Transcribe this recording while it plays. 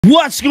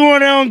What's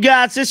going on,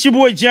 guys? It's your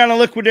boy John the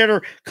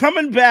Liquidator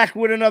coming back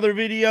with another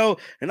video,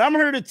 and I'm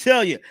here to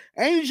tell you,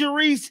 Angel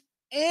Reese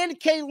and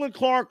Caitlin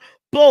Clark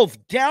both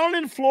down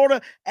in Florida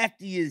at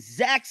the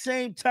exact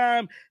same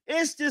time.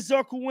 Is this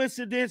a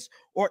coincidence,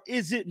 or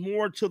is it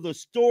more to the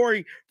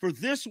story for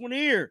this one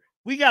here?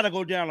 We got to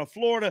go down to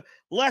Florida.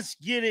 Let's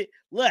get it.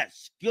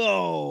 Let's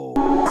go.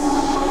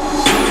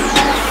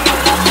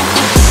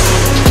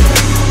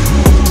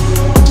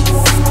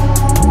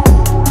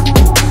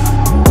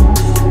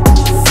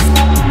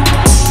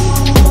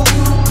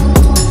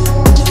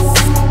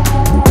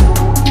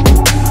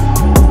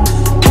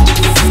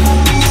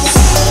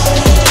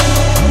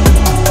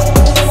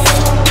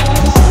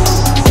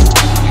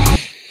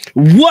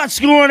 What's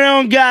going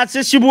on, guys?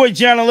 It's your boy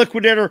John the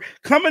Liquidator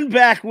coming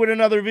back with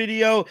another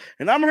video,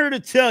 and I'm here to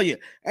tell you,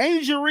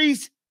 Angel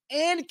Reese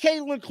and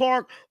Caitlin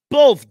Clark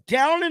both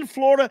down in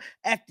Florida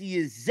at the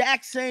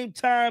exact same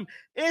time.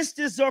 Is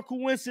this a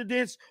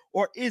coincidence,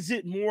 or is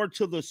it more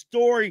to the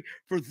story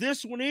for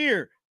this one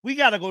here? We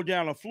got to go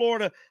down to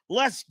Florida.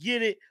 Let's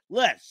get it.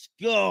 Let's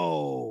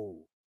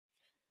go.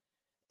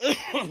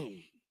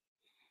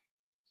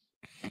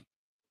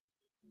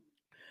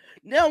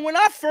 Now, when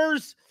I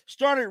first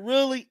started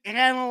really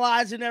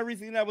analyzing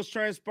everything that was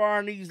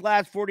transpiring these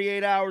last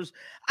 48 hours,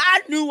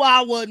 I knew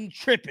I wasn't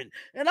tripping.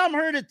 And I'm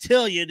here to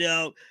tell you,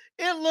 though,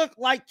 it looked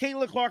like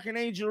Caitlin Clark and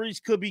Angel Reese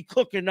could be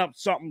cooking up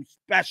something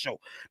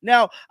special.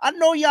 Now, I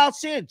know y'all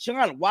saying,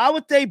 John, why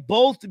would they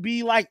both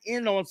be like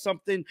in on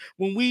something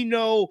when we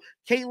know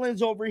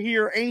Caitlin's over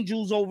here,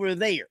 Angel's over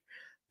there?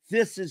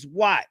 This is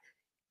why.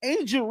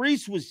 Angel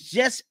Reese was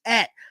just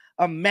at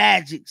a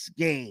Magic's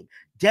game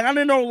down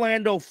in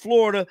Orlando,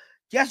 Florida.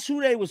 Guess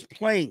who they was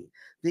playing?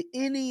 The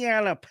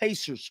Indiana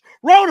Pacers.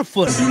 Roll the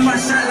foot.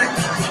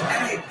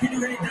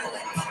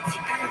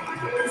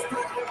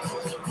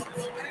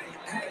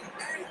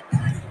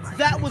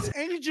 That was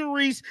Angel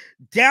Reese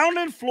down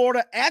in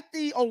Florida at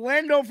the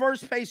Orlando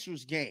vs.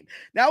 Pacers game.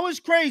 Now, it was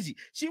crazy.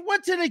 She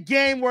went to the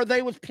game where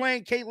they was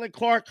playing Caitlin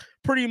Clark,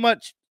 pretty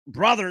much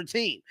brother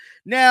team.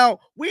 Now,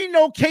 we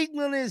know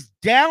Caitlin is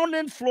down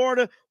in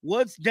Florida,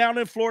 was down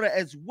in Florida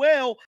as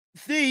well,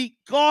 the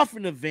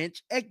golfing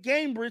event at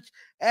Cambridge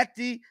at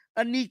the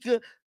Anika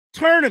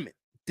tournament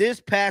this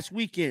past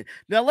weekend.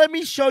 Now, let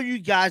me show you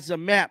guys a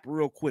map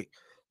real quick.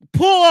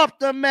 Pull up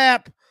the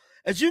map.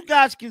 As you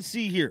guys can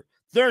see here,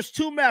 there's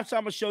two maps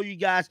I'm going to show you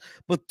guys,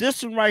 but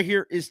this one right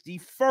here is the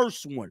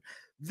first one.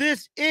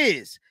 This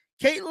is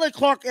Caitlin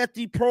Clark at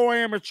the Pro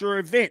Amateur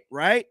event,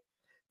 right?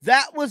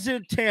 That was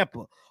in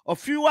Tampa. A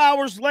few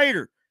hours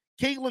later,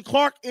 Caitlin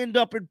Clark ended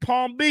up in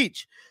Palm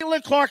Beach.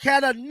 Caitlin Clark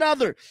had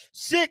another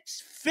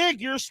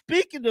six-figure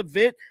speaking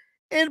event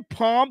in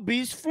Palm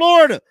Beach,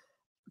 Florida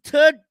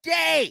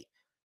today.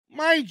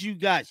 Mind you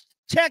guys,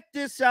 check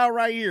this out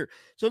right here.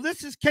 So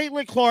this is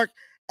Caitlin Clark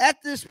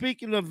at this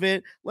speaking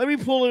event. Let me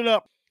pull it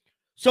up.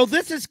 So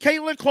this is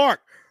Caitlin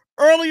Clark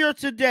earlier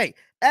today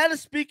at a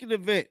speaking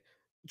event.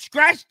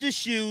 Scratch the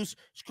shoes,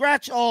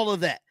 scratch all of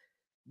that.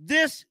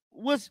 This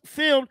was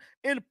filmed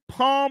in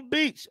Palm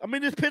Beach. I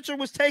mean, this picture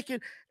was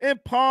taken in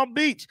Palm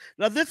Beach.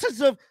 Now, this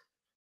is a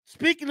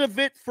speaking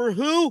event for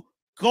who?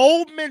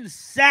 Goldman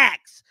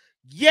Sachs.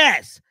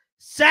 Yes,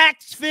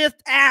 Saks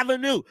Fifth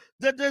Avenue,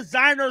 the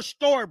designer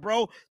store,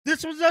 bro.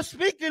 This was a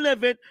speaking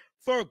event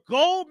for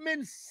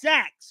Goldman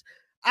Sachs.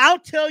 I'll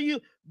tell you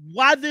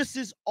why this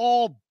is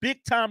all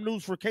big-time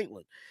news for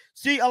Caitlin.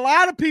 See, a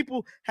lot of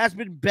people has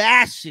been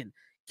bashing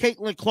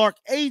Caitlin Clark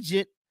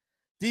agent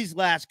these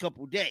last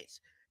couple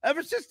days.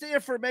 Ever since the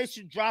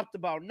information dropped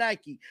about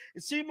Nike,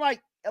 it seemed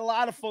like a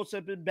lot of folks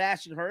have been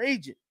bashing her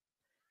agent.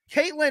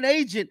 Caitlin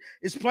agent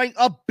is playing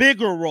a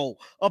bigger role,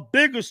 a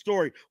bigger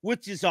story,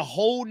 which is a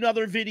whole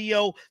nother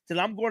video that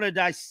I'm going to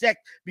dissect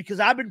because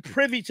I've been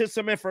privy to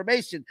some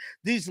information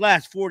these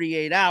last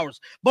 48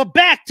 hours. But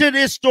back to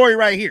this story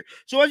right here.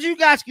 So as you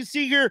guys can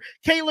see here,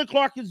 Caitlin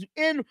Clark is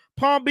in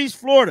Palm Beach,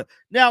 Florida.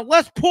 Now,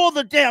 let's pull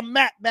the damn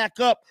map back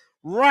up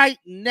right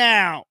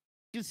now.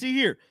 You can see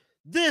here,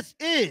 this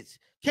is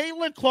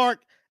Caitlin Clark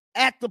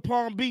at the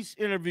Palm Beach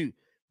interview.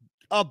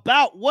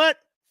 About what?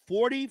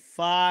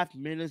 45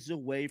 minutes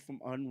away from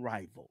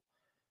Unrivaled.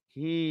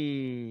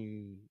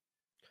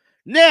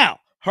 Now,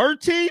 her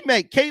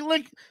teammate,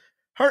 Caitlin,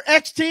 her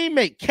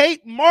ex-teammate,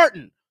 Kate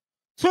Martin,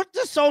 took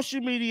to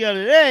social media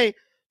today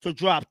to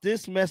drop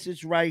this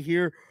message right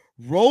here.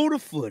 Roll the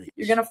footage.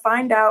 You're going to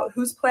find out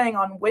who's playing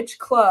on which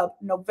club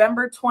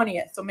November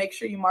 20th, so make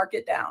sure you mark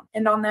it down.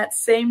 And on that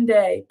same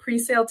day,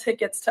 pre-sale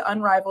tickets to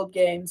Unrivaled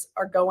games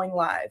are going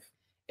live.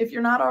 If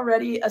you're not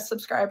already a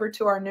subscriber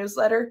to our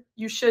newsletter,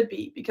 you should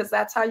be, because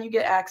that's how you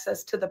get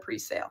access to the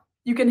pre-sale.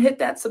 You can hit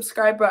that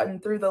subscribe button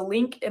through the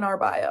link in our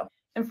bio.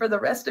 And for the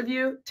rest of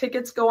you,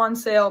 tickets go on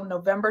sale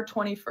November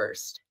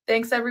 21st.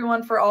 Thanks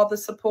everyone for all the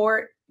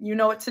support. You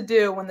know what to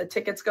do when the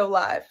tickets go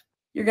live.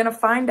 You're going to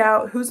find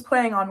out who's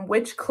playing on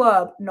which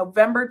club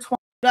November 20th.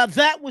 Now,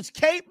 that was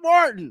Kate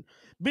Martin,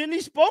 been the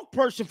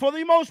spokesperson for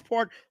the most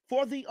part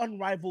for the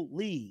Unrivaled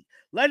League.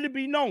 Let it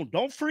be known.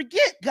 Don't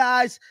forget,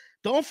 guys,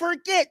 Don't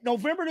forget,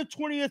 November the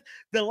 20th,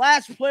 the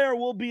last player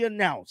will be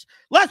announced.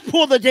 Let's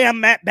pull the damn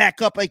map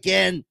back up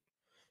again.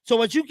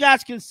 So as you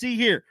guys can see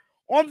here,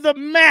 on the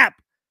map,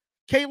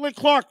 Caitlin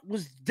Clark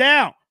was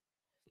down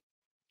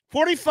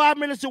 45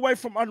 minutes away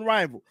from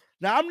Unrivaled.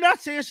 Now, I'm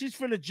not saying she's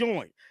finna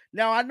join.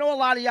 Now, I know a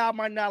lot of y'all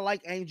might not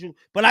like Angel,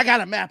 but I got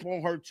a map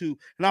on her too,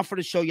 and I'm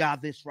finna show y'all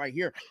this right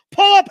here.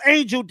 Pull up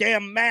Angel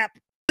damn map.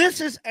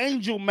 This is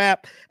Angel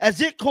map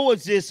as it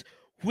coexists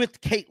with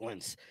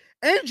Caitlin's.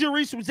 Angel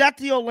Reese was at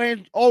the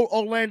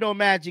Orlando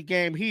Magic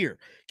game here.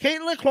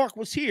 Caitlin Clark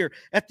was here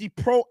at the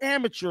Pro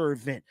Amateur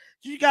event.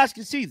 So you guys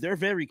can see they're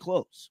very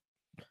close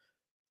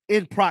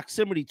in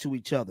proximity to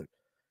each other.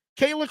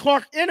 Caitlin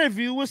Clark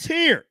interview was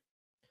here.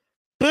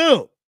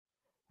 Boom.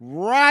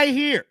 Right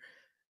here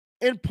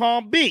in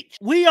Palm Beach.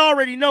 We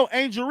already know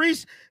Angel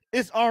Reese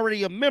is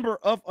already a member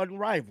of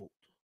Unrivaled,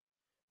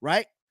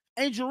 right?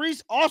 Angel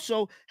Reese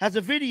also has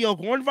a video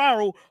going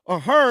viral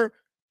of her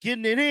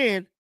getting it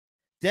in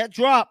that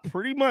dropped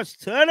pretty much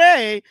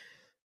today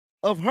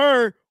of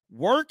her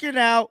working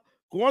out,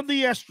 going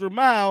the extra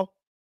mile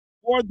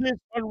for this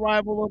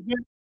Unrivaled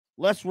event.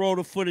 Let's roll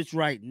the footage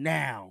right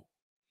now.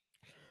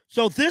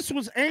 So this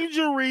was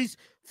Angel Reese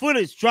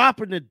footage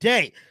dropping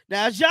today.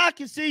 Now, as y'all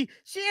can see,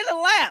 she in the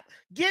lap,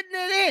 getting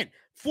it in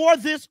for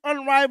this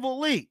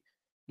Unrivaled League.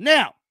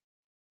 Now,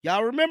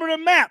 y'all remember the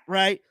map,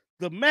 right?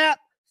 The map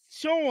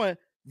showing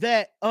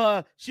that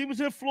she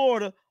was in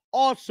Florida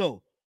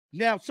also.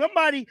 Now,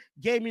 somebody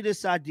gave me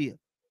this idea.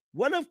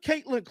 What if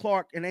Caitlin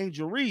Clark and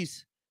Angel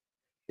Reese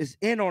is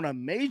in on a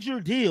major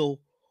deal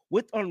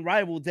with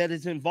Unrivaled that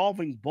is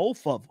involving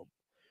both of them,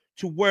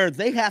 to where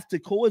they have to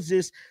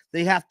coexist,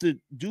 they have to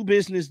do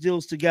business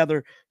deals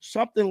together,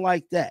 something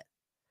like that?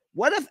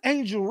 What if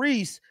Angel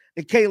Reese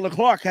and Caitlin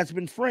Clark has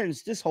been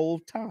friends this whole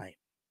time?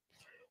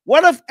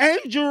 What if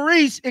Angel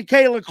Reese and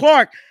Caitlin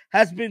Clark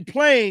has been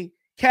playing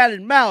cat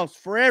and mouse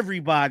for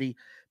everybody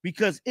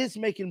because it's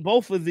making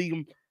both of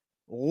them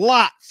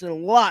lots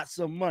and lots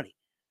of money?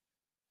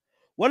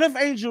 What if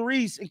Angel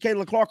Reese and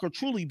Caitlin Clark are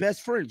truly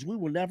best friends? We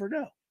will never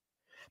know.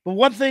 But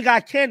one thing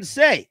I can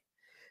say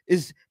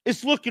is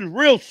it's looking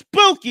real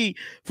spooky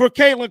for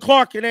Caitlin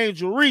Clark and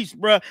Angel Reese,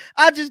 bro.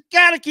 I just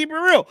got to keep it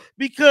real,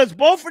 because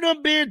both of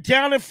them being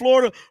down in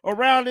Florida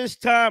around this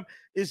time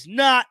is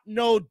not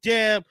no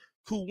damn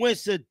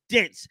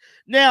coincidence.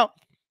 Now,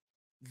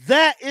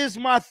 that is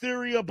my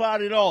theory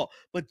about it all.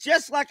 But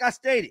just like I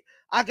stated,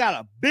 I got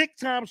a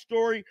big-time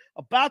story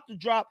about the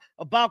drop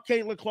about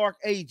Caitlin Clark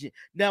agent.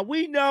 Now,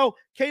 we know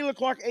Caitlin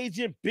Clark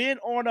agent been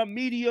on a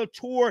media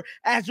tour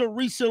as of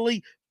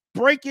recently,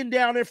 breaking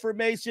down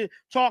information,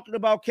 talking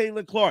about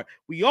Caitlin Clark.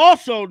 We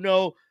also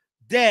know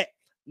that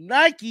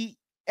Nike,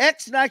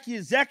 ex-Nike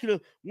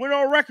executive, went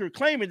on record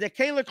claiming that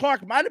Caitlin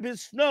Clark might have been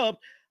snubbed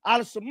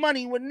out of some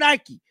money with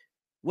Nike.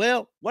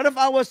 Well, what if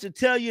I was to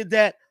tell you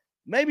that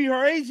maybe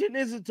her agent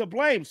isn't to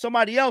blame,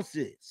 somebody else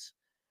is?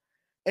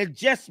 And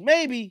just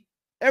maybe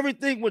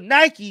everything with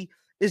Nike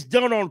is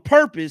done on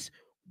purpose.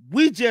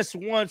 We just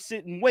want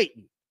sitting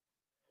waiting.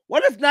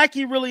 What if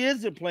Nike really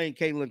isn't playing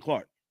Caitlin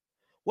Clark?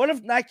 What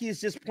if Nike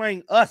is just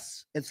playing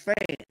us as fans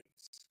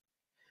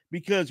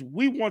because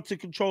we want to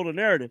control the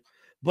narrative,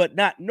 but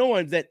not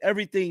knowing that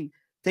everything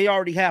they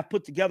already have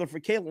put together for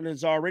Caitlin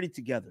is already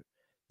together?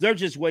 They're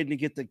just waiting to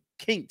get the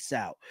kinks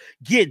out.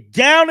 Get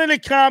down in the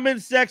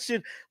comment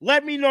section.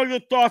 Let me know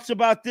your thoughts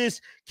about this.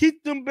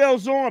 Keep them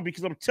bells on,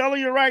 because I'm telling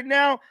you right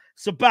now,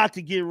 it's about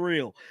to get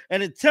real.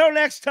 And until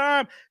next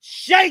time,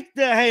 shake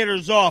the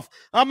haters off.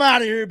 I'm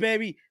out of here,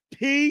 baby.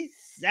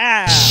 Peace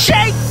out.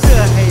 Shake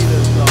the haters.